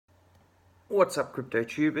What's up, crypto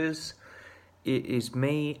tubers? It is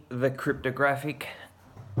me, the Cryptographic,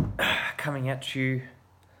 coming at you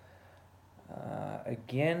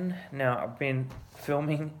again. Now, I've been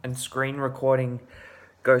filming and screen recording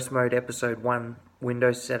Ghost Mode Episode 1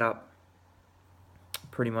 Windows setup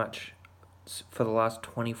pretty much for the last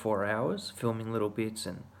 24 hours, filming little bits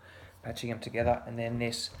and patching them together, and then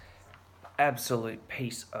this absolute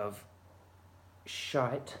piece of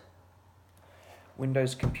shite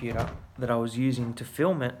Windows computer that I was using to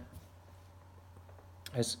film it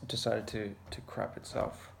has decided to crap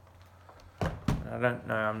itself. I don't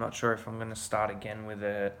know, I'm not sure if I'm going to start again with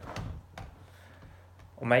it,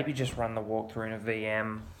 or maybe just run the walkthrough in a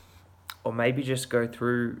VM, or maybe just go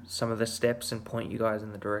through some of the steps and point you guys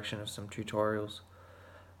in the direction of some tutorials.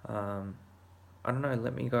 I don't know,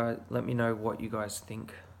 let me know what you guys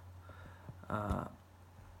think,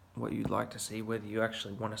 what you'd like to see, whether you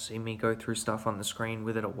actually want to see me go through stuff on the screen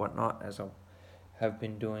with it or whatnot, as I have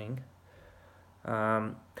been doing.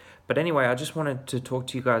 But anyway, I just wanted to talk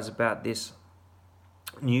to you guys about this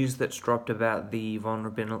news that's dropped about the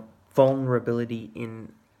vulnerability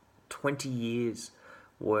in 20 years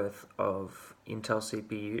worth of Intel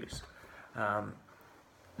CPUs.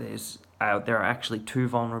 There are actually two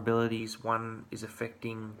vulnerabilities. One is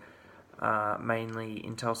affecting mainly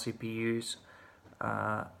Intel CPUs,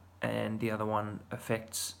 and the other one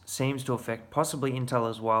seems to affect possibly Intel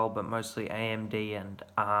as well, but mostly AMD and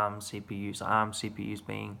ARM CPUs. ARM CPUs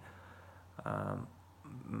being a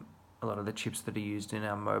lot of the chips that are used in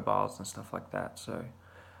our mobiles and stuff like that. So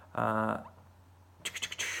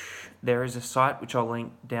there is a site which I'll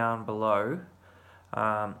link down below,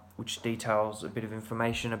 which details a bit of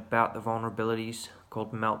information about the vulnerabilities,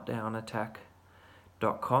 called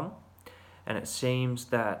meltdownattack.com, and it seems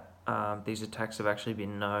that these attacks have actually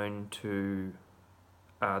been known to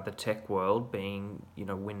the tech world, being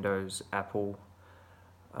Windows, Apple,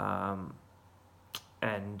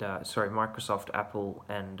 Microsoft, Apple,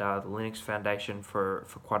 and the Linux Foundation for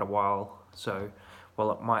quite a while. So while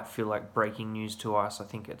it might feel like breaking news to us, I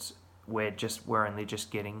think we're only just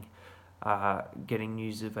getting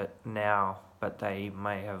news of it now, but they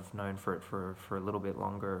may have known about it for a little bit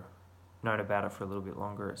longer,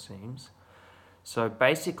 it seems. So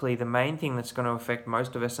basically, the main thing that's going to affect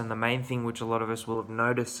most of us, and the main thing which a lot of us will have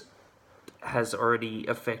noticed has already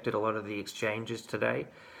affected a lot of the exchanges today.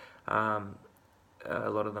 A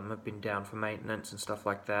lot of them have been down for maintenance and stuff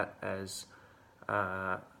like that, as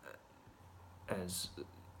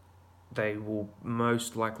they will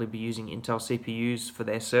most likely be using Intel CPUs for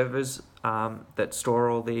their servers that store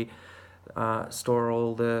all the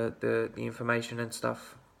information and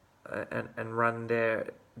stuff, and run their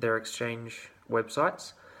exchange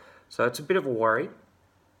websites. So it's a bit of a worry.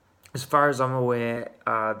 As far as I'm aware,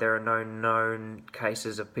 there are no known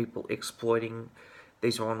cases of people exploiting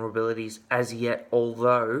these vulnerabilities as yet,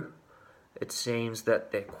 although it seems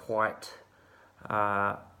that they're quite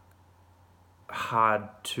hard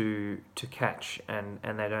to catch, and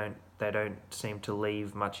they don't seem to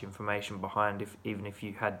leave much information behind, even if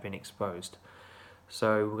you had been exposed.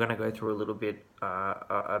 So we're going to go through a little bit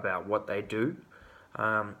about what they do.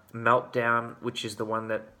 Meltdown, which is the one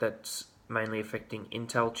that's mainly affecting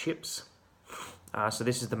Intel chips. So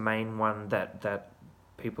this is the main one that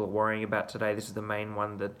people are worrying about today. This is the main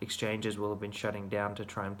one that exchanges will have been shutting down to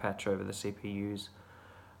try and patch over the CPUs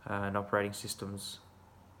and operating systems,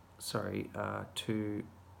 to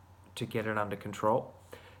get it under control.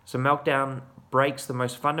 So Meltdown breaks the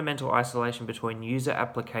most fundamental isolation between user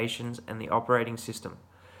applications and the operating system.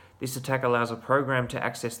 This attack allows a program to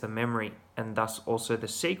access the memory and thus also the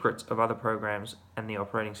secrets of other programs and the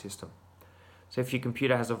operating system. So if your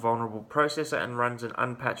computer has a vulnerable processor and runs an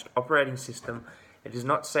unpatched operating system, it is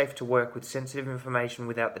not safe to work with sensitive information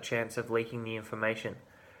without the chance of leaking the information.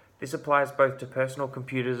 This applies both to personal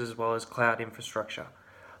computers as well as cloud infrastructure.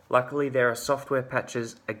 Luckily, there are software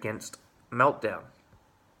patches against Meltdown.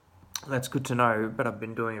 That's good to know, but I've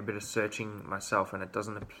been doing a bit of searching myself, and it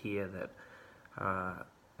doesn't appear that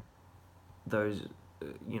those,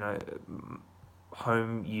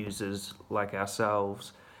 home users like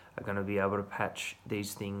ourselves are going to be able to patch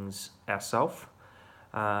these things ourselves.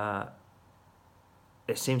 There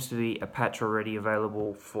seems to be a patch already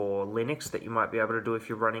available for Linux that you might be able to do if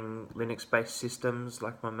you're running Linux-based systems,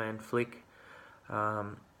 like my man Flick,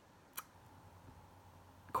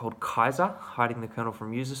 called Kaiser, hiding the kernel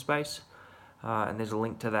from user space, and there's a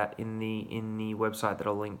link to that in the website that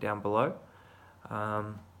I'll link down below.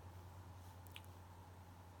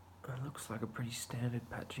 It looks like a pretty standard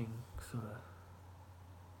patching sort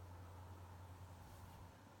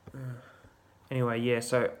of. Anyway, yeah.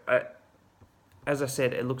 So as I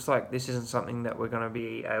said, it looks like this isn't something that we're going to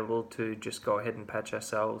be able to just go ahead and patch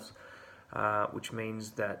ourselves, which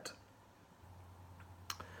means that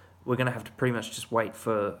we're going to have to pretty much just wait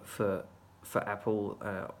for Apple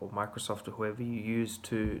or Microsoft or whoever you use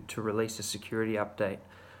to release a security update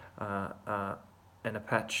and a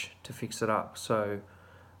patch to fix it up. So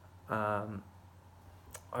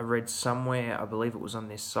I read somewhere, I believe it was on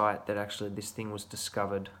this site, that actually this thing was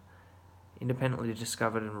independently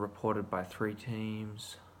discovered and reported by 3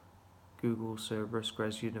 teams: Google, Cerberus,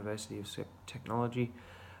 Graz University of Technology.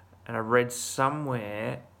 And I read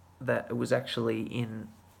somewhere that it was actually in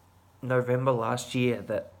November last year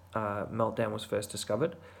that Meltdown was first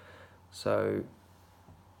discovered. So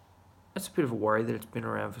it's a bit of a worry that it's been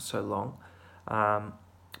around for so long.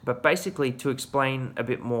 But basically, to explain a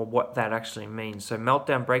bit more what that actually means. So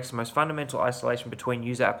Meltdown breaks the most fundamental isolation between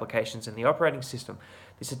user applications and the operating system.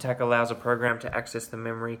 This attack allows a program to access the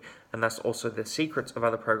memory and thus also the secrets of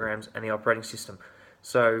other programs and the operating system.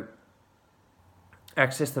 So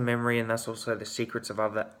access the memory and thus also the secrets of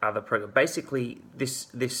other programs. Basically,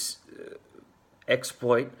 this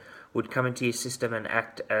exploit would come into your system and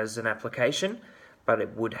act as an application, but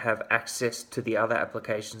it would have access to the other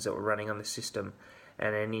applications that were running on the system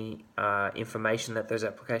and any information that those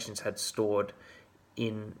applications had stored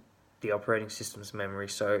in the operating system's memory.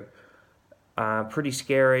 So pretty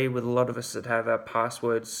scary, with a lot of us that have our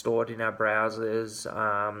passwords stored in our browsers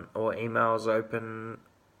or emails open,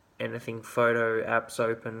 anything, photo apps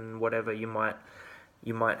open, whatever you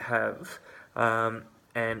might have.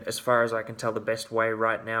 And as far as I can tell, the best way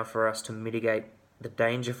right now for us to mitigate the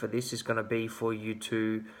danger for this is going to be for you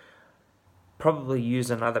to probably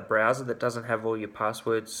use another browser that doesn't have all your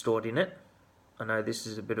passwords stored in it. I know this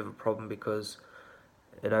is a bit of a problem because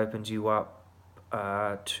it opens you up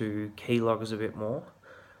to keyloggers a bit more,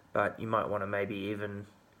 but you might want to maybe even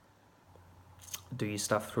do your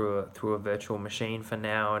stuff through a virtual machine for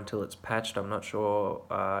now until it's patched. I'm not sure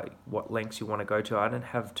what lengths you want to go to. I don't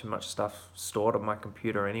have too much stuff stored on my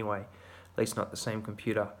computer anyway, at least not the same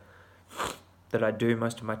computer that I do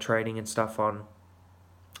most of my trading and stuff on.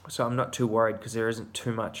 So I'm not too worried because there isn't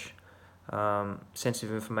too much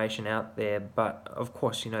sensitive information out there. But of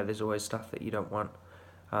course, there's always stuff that you don't want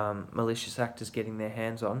malicious actors getting their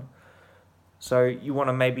hands on. So you want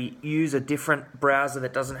to maybe use a different browser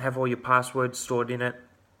that doesn't have all your passwords stored in it.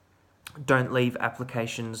 Don't leave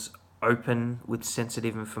applications open with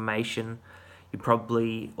sensitive information. You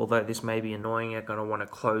probably, although this may be annoying, are going to want to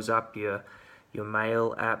close up your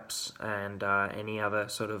mail apps and any other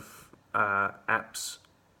sort of apps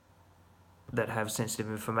that have sensitive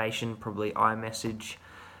information, probably iMessage.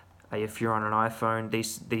 If you're on an iPhone,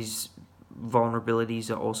 these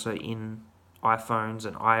vulnerabilities are also in iPhones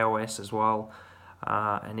and iOS as well,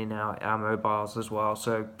 and in our mobiles as well.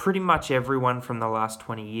 So pretty much everyone from the last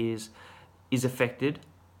 20 years is affected,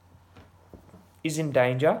 is in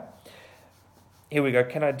danger. Here we go.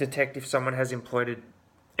 Can I detect if someone has exploited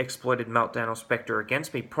Meltdown or Spectre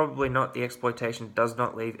against me? Probably not. The exploitation does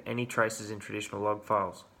not leave any traces in traditional log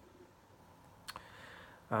files.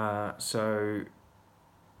 So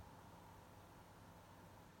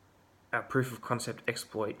our proof of concept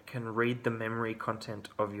exploit can read the memory content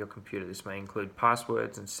of your computer. This may include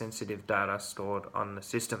passwords and sensitive data stored on the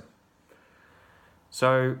system.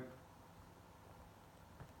 So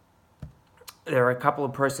there are a couple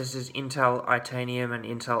of processors, Intel Itanium and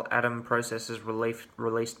Intel Atom processors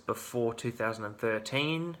released before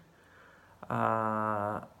 2013.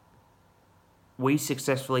 We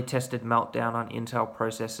successfully tested Meltdown on Intel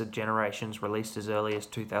processor generations released as early as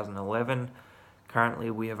 2011. Currently,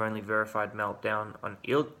 we have only verified Meltdown on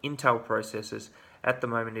Intel processors. At the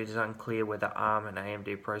moment, it is unclear whether ARM and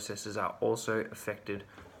AMD processors are also affected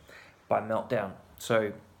by Meltdown.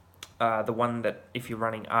 So, the one that, if you're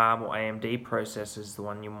running ARM or AMD processors, the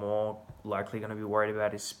one you're more likely going to be worried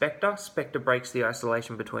about is Spectre. Spectre breaks the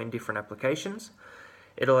isolation between different applications.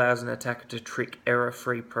 It allows an attacker to trick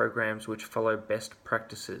error-free programs which follow best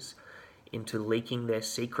practices into leaking their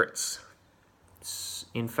secrets.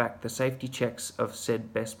 In fact, the safety checks of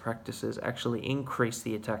said best practices actually increase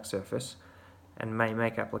the attack surface and may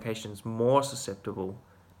make applications more susceptible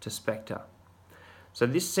to Spectre. So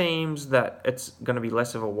this seems that it's going to be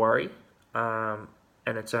less of a worry, and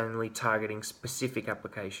it's only targeting specific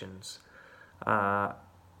applications,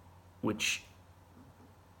 which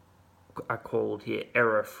are called here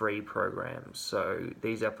error-free programs. So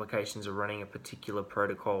these applications are running a particular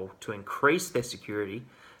protocol to increase their security,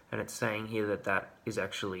 and it's saying here that that is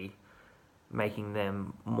actually making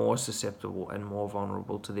them more susceptible and more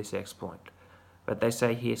vulnerable to this exploit. But they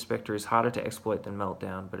say here Spectre is harder to exploit than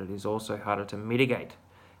Meltdown, but it is also harder to mitigate.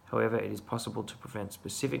 However, it is possible to prevent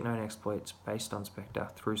specific known exploits based on Spectre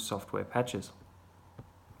through software patches.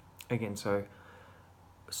 Again, so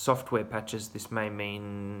software patches, this may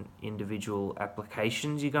mean individual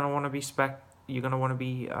applications you're going to want to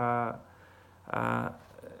be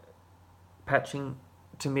patching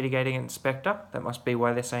to mitigate against Spectre. That must be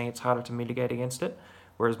why they're saying it's harder to mitigate against it,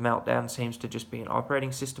 whereas Meltdown seems to just be an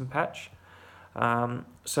operating system patch.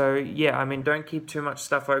 So yeah, I mean, don't keep too much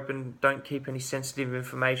stuff open. Don't keep any sensitive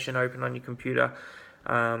information open on your computer.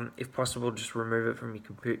 If possible, just remove it from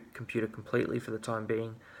your computer completely for the time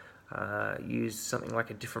being. Use something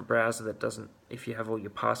like a different browser that doesn't, if you have all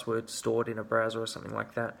your passwords stored in a browser or something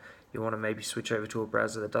like that, you want to maybe switch over to a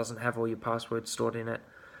browser that doesn't have all your passwords stored in it.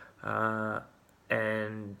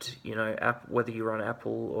 And you know, whether you're on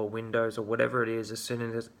Apple or Windows or whatever it is, as soon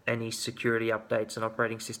as any security updates and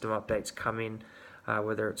operating system updates come in,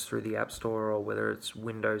 whether it's through the App Store or whether it's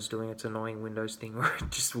Windows doing its annoying Windows thing, where it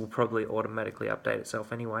just will probably automatically update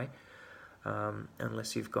itself anyway,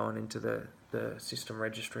 unless you've gone into the system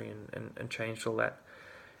registry and changed all that.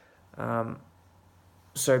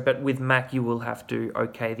 But with Mac, you will have to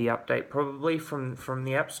OK the update probably from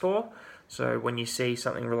the App Store. So when you see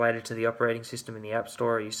something related to the operating system in the App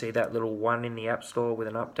Store, or you see that little 1 in the App Store with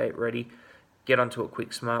an update ready, get onto it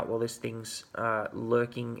quick smart while this thing's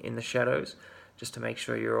lurking in the shadows, just to make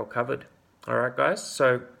sure you're all covered. Alright guys,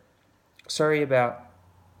 so sorry about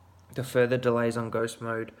the further delays on Ghost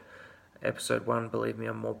Mode Episode 1. Believe me,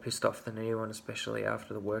 I'm more pissed off than anyone, especially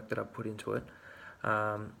after the work that I've put into it.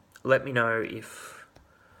 Let me know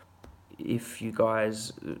if you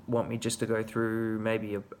guys want me just to go through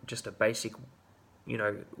maybe just a basic,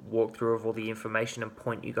 walkthrough of all the information and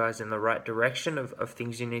point you guys in the right direction of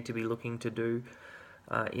things you need to be looking to do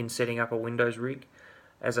in setting up a Windows rig.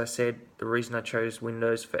 As I said, the reason I chose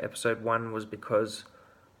Windows for episode 1 was because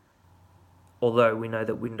although we know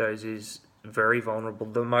that Windows is very vulnerable,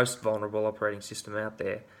 the most vulnerable operating system out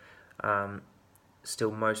there,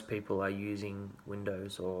 still most people are using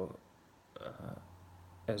Windows, or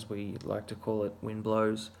as we like to call it,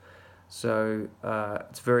 Winblows. So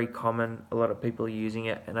it's very common, a lot of people are using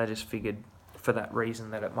it, and I just figured for that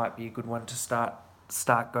reason that it might be a good one to start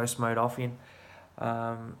Ghost Mode off in.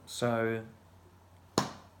 So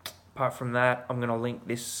apart from that, I'm going to link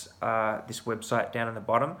this website down in the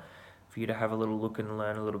bottom for you to have a little look and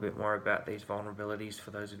learn a little bit more about these vulnerabilities.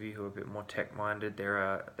 For those of you who are a bit more tech-minded, there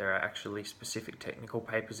are actually specific technical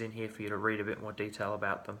papers in here for you to read a bit more detail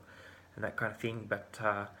about them and that kind of thing. But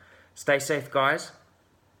stay safe, guys.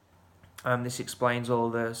 This explains all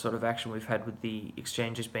the sort of action we've had with the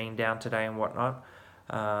exchanges being down today and whatnot.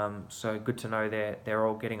 So good to know they're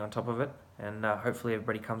all getting on top of it, and hopefully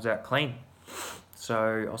everybody comes out clean.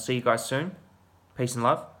 So I'll see you guys soon. Peace and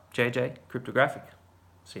love. JJ Cryptographic.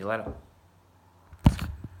 See you later.